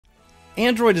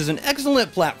Android is an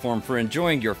excellent platform for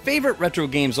enjoying your favorite retro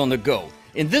games on the go.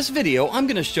 In this video, I'm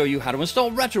going to show you how to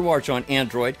install RetroArch on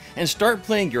Android and start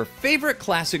playing your favorite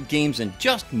classic games in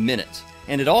just minutes.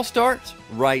 And it all starts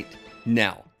right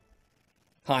now.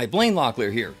 Hi, Blaine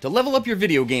Locklear here. To level up your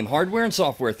video game hardware and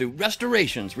software through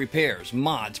restorations, repairs,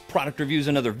 mods, product reviews,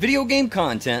 and other video game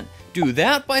content, do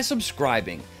that by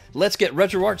subscribing. Let's get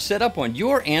RetroArch set up on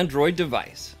your Android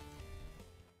device.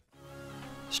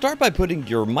 Start by putting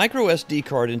your microSD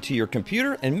card into your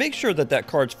computer and make sure that that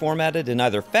card's formatted in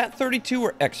either FAT32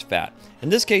 or exFAT. In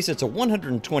this case, it's a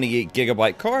 128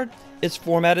 gigabyte card. It's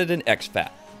formatted in exFAT.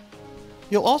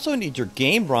 You'll also need your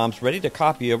game ROMs ready to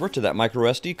copy over to that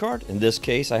microSD card. In this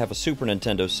case, I have a Super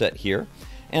Nintendo set here,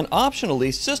 and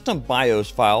optionally system BIOS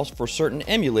files for certain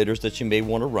emulators that you may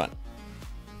want to run.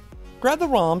 Grab the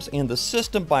ROMs and the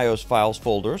system BIOS files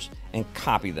folders and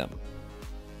copy them.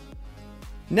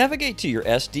 Navigate to your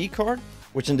SD card,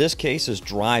 which in this case is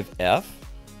drive F,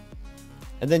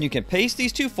 and then you can paste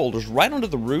these two folders right onto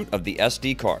the root of the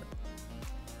SD card.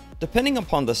 Depending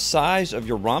upon the size of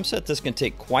your ROM set, this can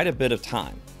take quite a bit of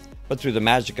time, but through the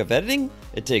magic of editing,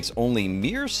 it takes only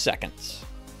mere seconds.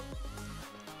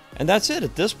 And that's it.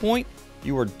 At this point,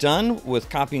 you are done with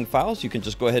copying files. You can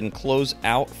just go ahead and close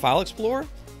out File Explorer,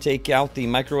 take out the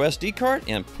microSD card,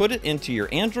 and put it into your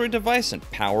Android device and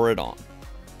power it on.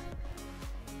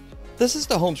 This is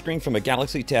the home screen from a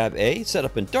Galaxy Tab A set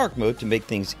up in dark mode to make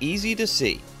things easy to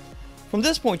see. From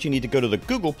this point, you need to go to the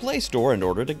Google Play Store in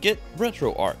order to get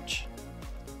RetroArch.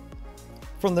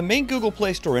 From the main Google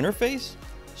Play Store interface,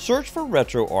 search for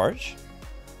RetroArch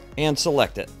and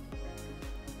select it.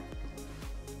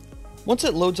 Once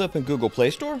it loads up in Google Play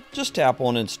Store, just tap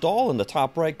on Install in the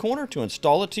top right corner to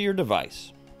install it to your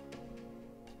device.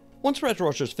 Once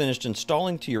RetroArch is finished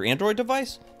installing to your Android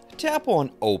device, tap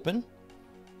on Open,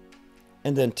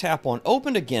 and then tap on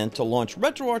Open again to launch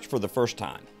RetroArch for the first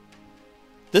time.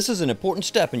 This is an important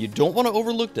step and you don't want to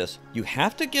overlook this. You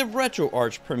have to give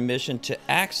RetroArch permission to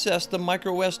access the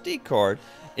microSD card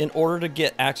in order to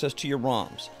get access to your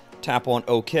ROMs. Tap on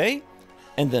OK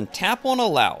and then tap on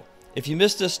Allow. If you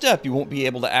miss this step, you won't be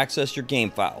able to access your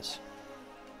game files.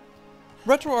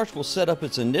 RetroArch will set up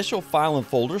its initial file and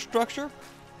folder structure,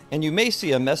 and you may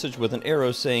see a message with an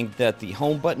arrow saying that the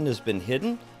home button has been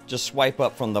hidden. Just swipe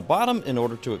up from the bottom in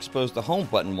order to expose the home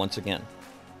button once again.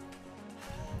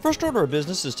 First order of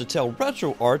business is to tell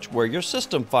RetroArch where your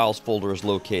system files folder is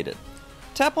located.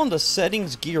 Tap on the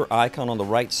settings gear icon on the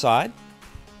right side,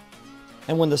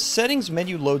 and when the settings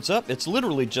menu loads up, it's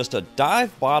literally just a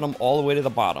dive bottom all the way to the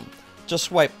bottom. Just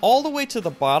swipe all the way to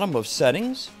the bottom of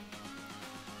settings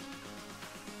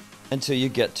until you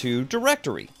get to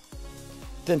directory.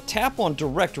 Then tap on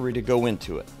directory to go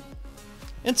into it.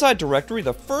 Inside directory,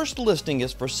 the first listing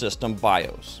is for system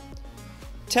BIOS.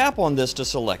 Tap on this to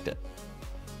select it.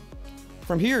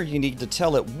 From here, you need to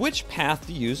tell it which path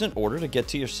to use in order to get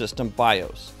to your system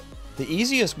BIOS. The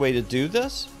easiest way to do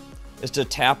this is to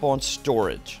tap on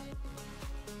Storage.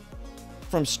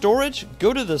 From Storage,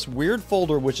 go to this weird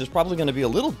folder, which is probably going to be a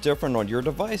little different on your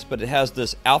device, but it has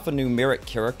this alphanumeric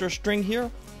character string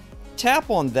here. Tap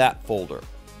on that folder.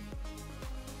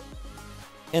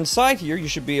 Inside here, you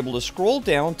should be able to scroll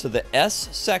down to the S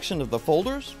section of the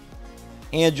folders,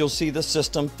 and you'll see the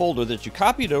system folder that you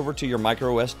copied over to your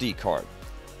microSD card.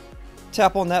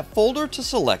 Tap on that folder to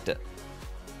select it.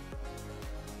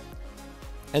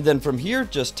 And then from here,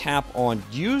 just tap on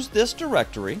Use this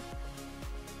directory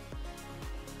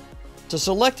to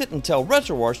select it and tell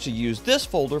RetroArch to use this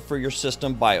folder for your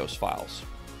system BIOS files.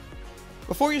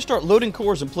 Before you start loading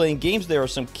cores and playing games, there are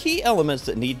some key elements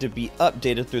that need to be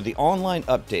updated through the online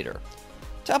updater.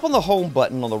 Tap on the Home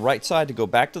button on the right side to go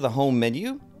back to the Home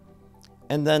menu,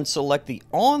 and then select the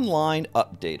Online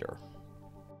Updater.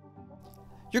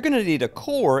 You're going to need a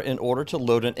core in order to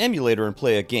load an emulator and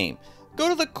play a game. Go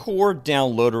to the core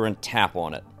downloader and tap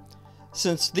on it.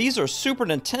 Since these are Super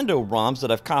Nintendo ROMs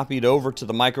that I've copied over to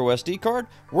the microSD card,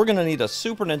 we're going to need a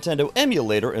Super Nintendo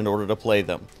emulator in order to play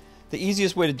them. The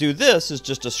easiest way to do this is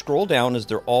just to scroll down as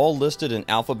they're all listed in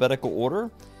alphabetical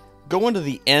order, go into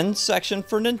the N section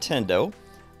for Nintendo,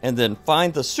 and then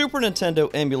find the Super Nintendo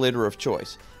emulator of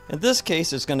choice. In this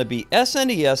case, it's going to be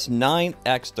SNES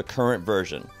 9X, the current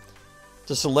version.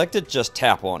 To select it, just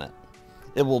tap on it.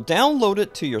 It will download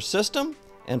it to your system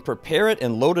and prepare it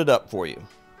and load it up for you.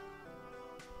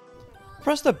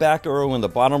 Press the back arrow in the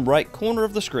bottom right corner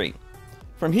of the screen.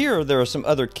 From here, there are some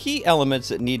other key elements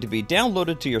that need to be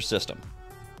downloaded to your system.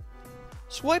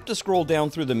 Swipe to scroll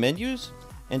down through the menus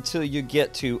until you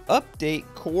get to Update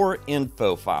Core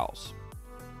Info Files.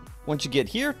 Once you get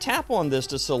here, tap on this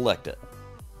to select it.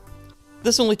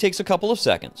 This only takes a couple of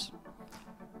seconds.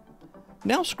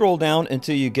 Now scroll down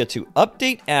until you get to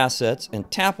Update Assets and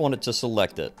tap on it to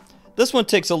select it. This one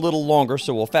takes a little longer,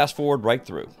 so we'll fast forward right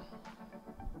through.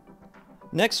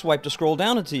 Next, swipe to scroll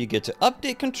down until you get to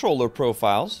Update Controller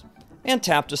Profiles and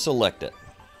tap to select it.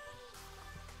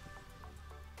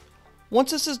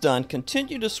 Once this is done,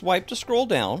 continue to swipe to scroll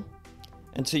down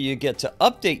until you get to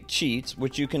Update Cheats,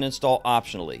 which you can install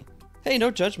optionally. Hey,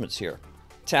 no judgments here.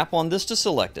 Tap on this to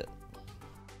select it.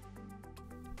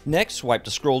 Next, swipe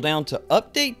to scroll down to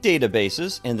Update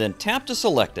Databases and then tap to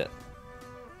select it.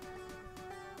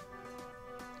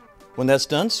 When that's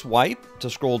done, swipe to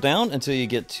scroll down until you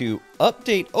get to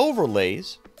Update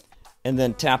Overlays and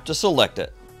then tap to select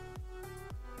it.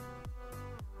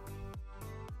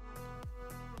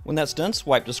 When that's done,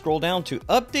 swipe to scroll down to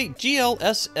Update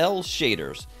GLSL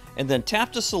Shaders and then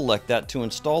tap to select that to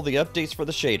install the updates for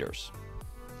the shaders.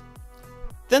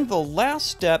 Then the last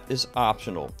step is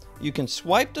optional. You can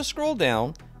swipe to scroll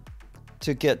down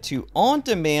to get to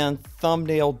On-Demand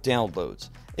Thumbnail Downloads.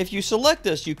 If you select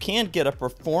this, you can get a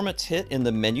performance hit in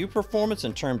the menu performance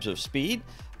in terms of speed,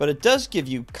 but it does give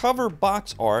you cover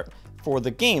box art for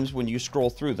the games when you scroll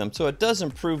through them, so it does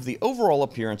improve the overall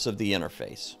appearance of the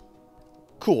interface.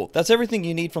 Cool, that's everything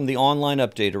you need from the online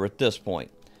updater at this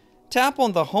point. Tap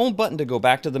on the home button to go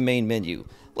back to the main menu.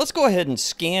 Let's go ahead and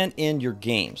scan in your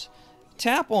games.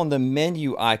 Tap on the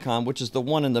menu icon, which is the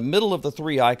one in the middle of the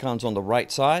three icons on the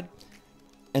right side,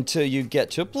 until you get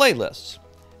to playlists.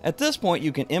 At this point,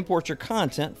 you can import your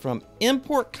content from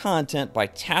Import Content by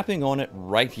tapping on it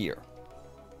right here.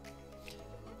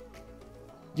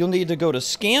 You'll need to go to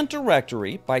Scan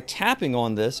Directory by tapping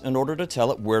on this in order to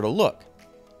tell it where to look.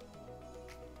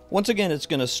 Once again, it's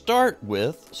going to start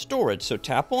with storage, so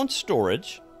tap on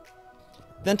Storage,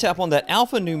 then tap on that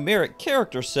alphanumeric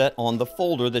character set on the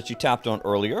folder that you tapped on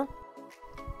earlier.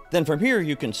 Then from here,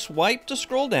 you can swipe to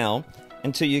scroll down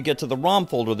until you get to the ROM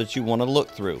folder that you want to look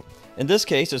through. In this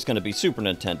case, it's going to be Super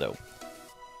Nintendo.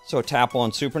 So tap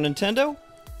on Super Nintendo,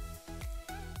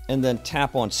 and then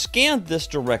tap on Scan This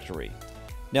Directory.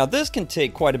 Now this can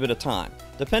take quite a bit of time.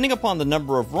 Depending upon the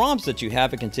number of ROMs that you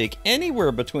have, it can take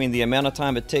anywhere between the amount of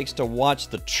time it takes to watch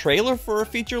the trailer for a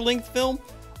feature-length film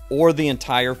or the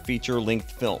entire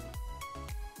feature-length film.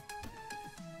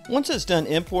 Once it's done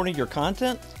importing your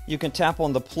content, you can tap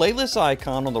on the playlist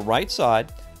icon on the right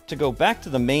side to go back to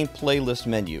the main playlist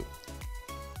menu.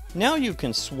 Now you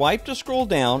can swipe to scroll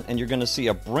down and you're going to see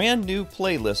a brand new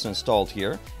playlist installed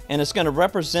here, and it's going to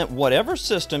represent whatever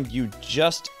system you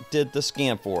just did the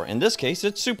scan for. In this case,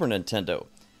 it's Super Nintendo.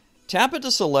 Tap it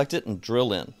to select it and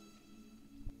drill in.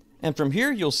 And from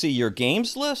here you'll see your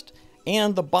games list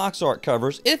and the box art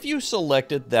covers if you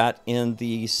selected that in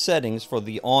the settings for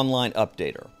the online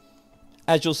updater.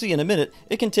 As you'll see in a minute,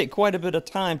 it can take quite a bit of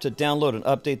time to download and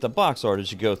update the box art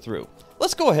as you go through.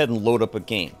 Let's go ahead and load up a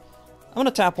game. I'm going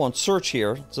to tap on search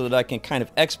here so that I can kind of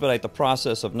expedite the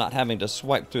process of not having to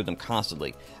swipe through them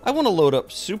constantly. I want to load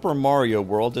up Super Mario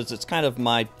World as it's kind of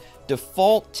my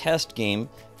default test game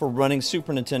for running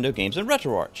Super Nintendo games in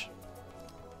RetroArch.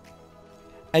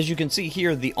 As you can see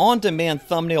here, the on-demand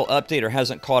thumbnail updater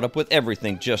hasn't caught up with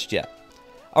everything just yet.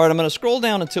 Alright, I'm going to scroll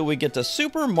down until we get to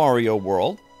Super Mario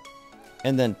World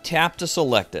and then tap to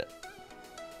select it.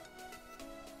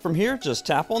 From here, just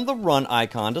tap on the run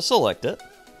icon to select it.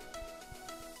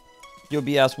 You'll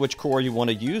be asked which core you want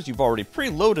to use. You've already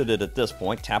preloaded it at this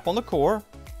point. Tap on the core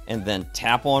and then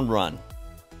tap on run.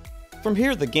 From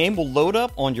here, the game will load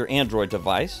up on your Android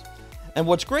device. And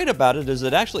what's great about it is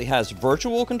it actually has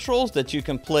virtual controls that you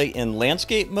can play in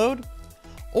landscape mode,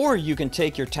 or you can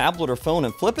take your tablet or phone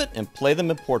and flip it and play them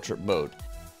in portrait mode.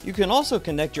 You can also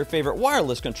connect your favorite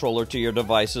wireless controller to your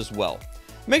device as well.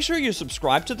 Make sure you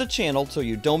subscribe to the channel so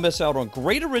you don't miss out on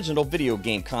great original video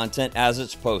game content as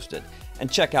it's posted.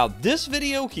 And check out this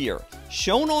video here,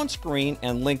 shown on screen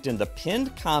and linked in the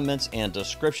pinned comments and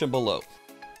description below.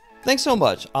 Thanks so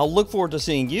much. I'll look forward to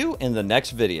seeing you in the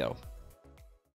next video.